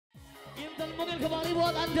mungil kembali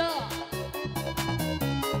buat Anda.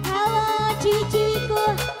 Halo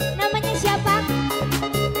ciwi-ciwiku, namanya siapa?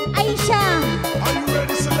 Aisyah.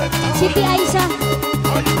 Siti Aisyah.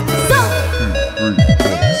 So.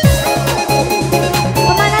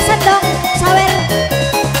 Pemanasan dong, sawer.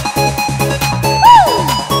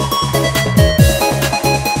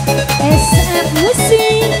 SF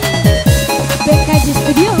Musik BKJ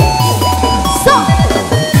Studio. So.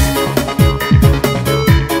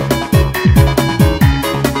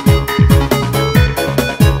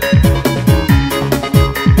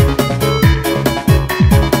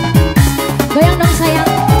 Goyang dong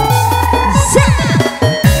sayang.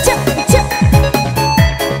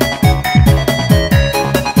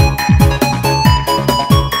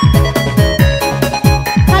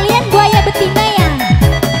 Kalian buaya betina ya?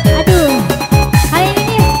 Aduh, kali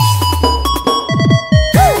ini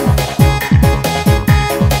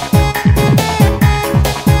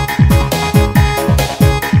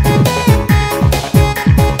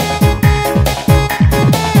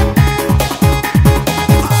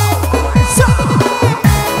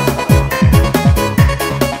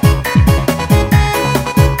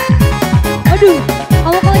aduh,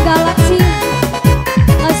 kamu kok galak sih?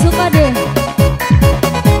 Gak suka deh.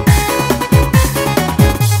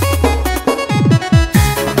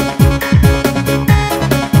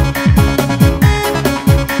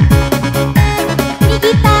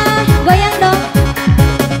 Nikita, goyang dong.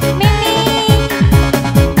 Mimi,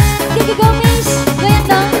 Kiki Gomis, goyang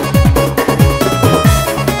dong.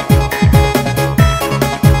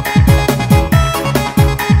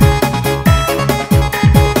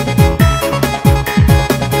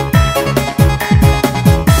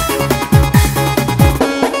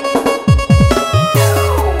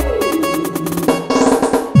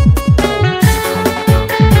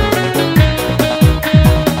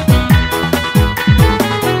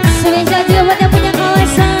 Spesial juga buat yang punya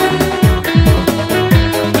kawasan.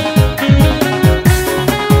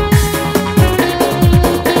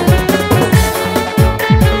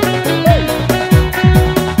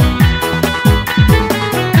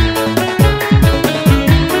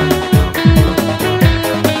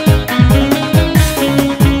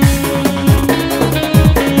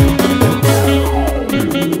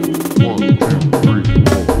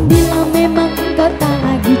 Bila memang engkau tak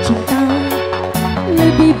lagi cinta,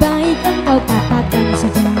 lebih baik engkau katakan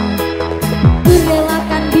saja.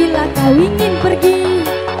 Kurelakan bila kau ingin pergi,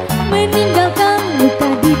 meninggalkan luka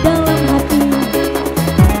di dalam hati.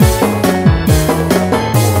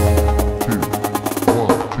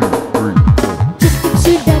 Cukup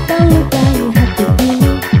sudah kau lukai hatiku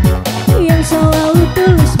yang selalu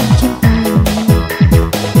tulus mencintaimu.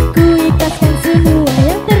 Ku ikhlaskan semua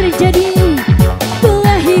yang terjadi, ku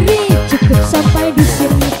akhiri cukup sampai di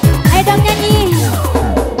sini. Ayo dong nyanyi.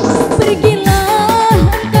 Pergilah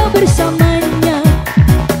engkau bersamanya,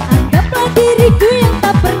 anggaplah diriku yang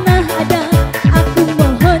tak pernah ada. Aku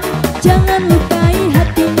mohon jangan lukai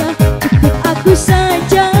hatinya, cukup aku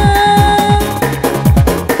saja.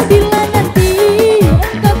 Bila nanti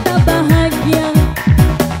engkau tak bahagia,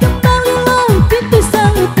 kembalilah, pintu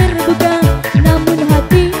selalu terbuka. Namun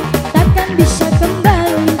hati takkan bisa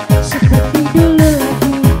kembali seperti dulu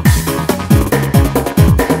lagi.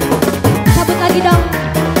 Sabut lagi dong.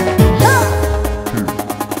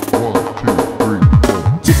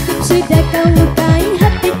 Cukup sudah kau lukai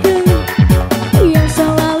hatiku yang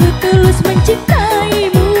selalu tulus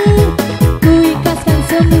mencintaimu. Ku ikhlaskan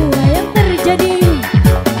semua yang terjadi,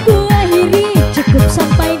 ku akhiri cukup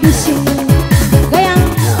sampai di sini. Goyang.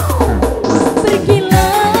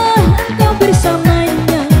 Pergilah engkau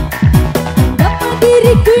bersamanya, anggaplah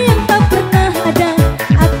diriku yang tak pernah ada.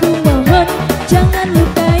 Aku mohon jangan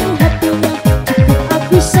lukai hatinya, cukup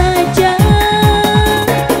aku saja.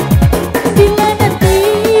 Bila nanti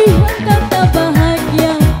engkau tak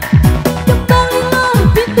bahagia, kembalilah,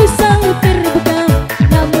 pintu selalu terbuka.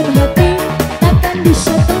 Namun hati takkan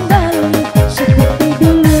bisa kembali seperti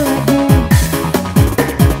dulu lagi.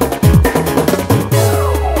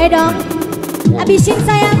 Ayo dong, habisin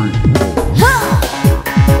sayang.